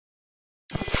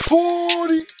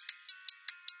40.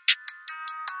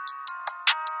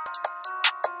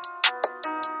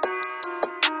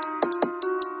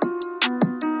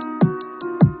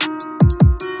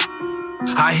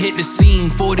 I hit the scene,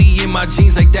 40 in my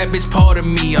jeans like that bitch part of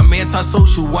me. I'm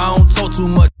antisocial, I don't talk too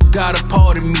much, you got a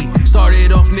part of me.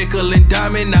 Started off nickel and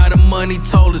diamond, now the money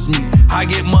tall as me. I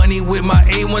get money with my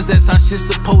A1s, that's how shit's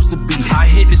supposed to be. I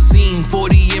hit the scene,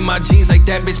 40 in my jeans like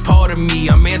that bitch part of me.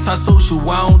 I'm antisocial,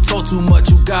 I don't talk too much,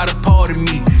 you got a part of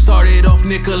me. Started off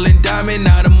nickel and diamond,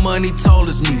 now the money tall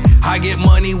as me. I get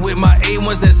money with my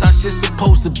A1s, that's how shit's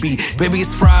supposed to be. Baby,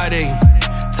 it's Friday,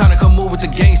 time to come move with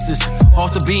the gangsters.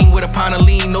 Off the beam with a pint of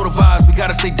lean, know the vibes, we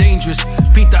gotta stay dangerous.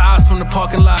 Beat the odds from the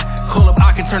parking lot, call up,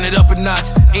 I can turn it up a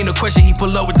notch. Ain't no question, he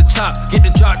pull up with the chop, get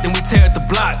the drop, then we tear at the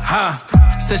block, huh?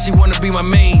 Said she wanna be my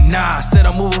main, nah, said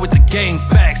I'm moving with the gang.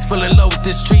 Facts, fell in love with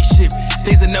this street shit,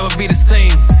 things will never be the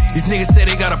same. These niggas say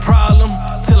they got a problem,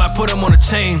 till I put them on a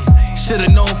chain.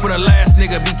 Should've known for the last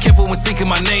nigga, be careful when speaking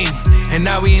my name. And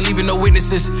now we ain't leaving no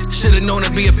witnesses, should've known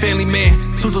to be a family man.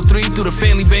 223 through the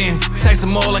family van, tax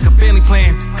them all like a family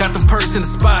plan. Got them perks in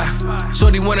the spot,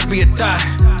 shorty wanna be a thot.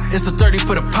 It's a 30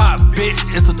 for the pop, bitch,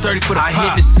 it's a 30 for the pop.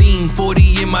 I hit the scene,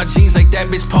 40 in my jeans like that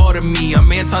bitch part of me.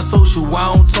 I'm antisocial,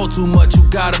 I don't talk too much, you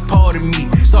got a part of me.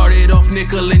 Started off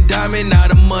nickel and diamond, now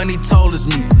the money tall as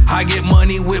me. I get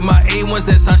money with my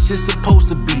A1s, that's how shit's supposed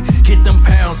to be. Get them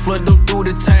pounds, flood them through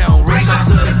the town, race up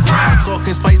to the ground.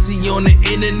 Talking spicy on the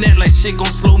internet like shit gon'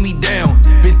 slow me down.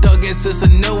 Been thuggin' since a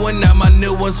new one, now my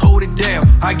new ones hold it down.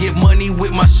 I get money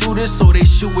with my shooters, so they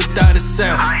shoot without a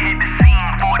sound. I hit the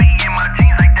scene, 40 in my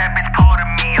jeans like that bitch part of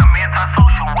me. I'm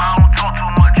antisocial, I don't talk too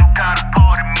much, you got a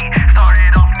part of me.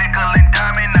 Started off nickel and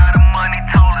diamond, now the money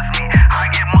tall as me.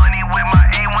 I get money with my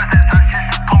A1s, that's how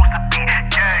shit's supposed to be,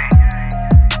 yeah.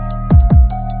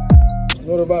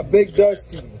 What about Big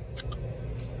Dusty?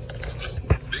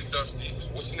 Big Dusty,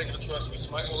 what's the nigga to trust me?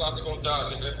 Somebody gonna lock, they gonna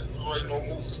die, nigga. You already know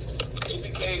moves. You can't,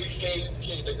 nigga.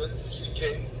 You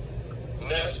can't,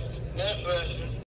 nigga. Nah, version.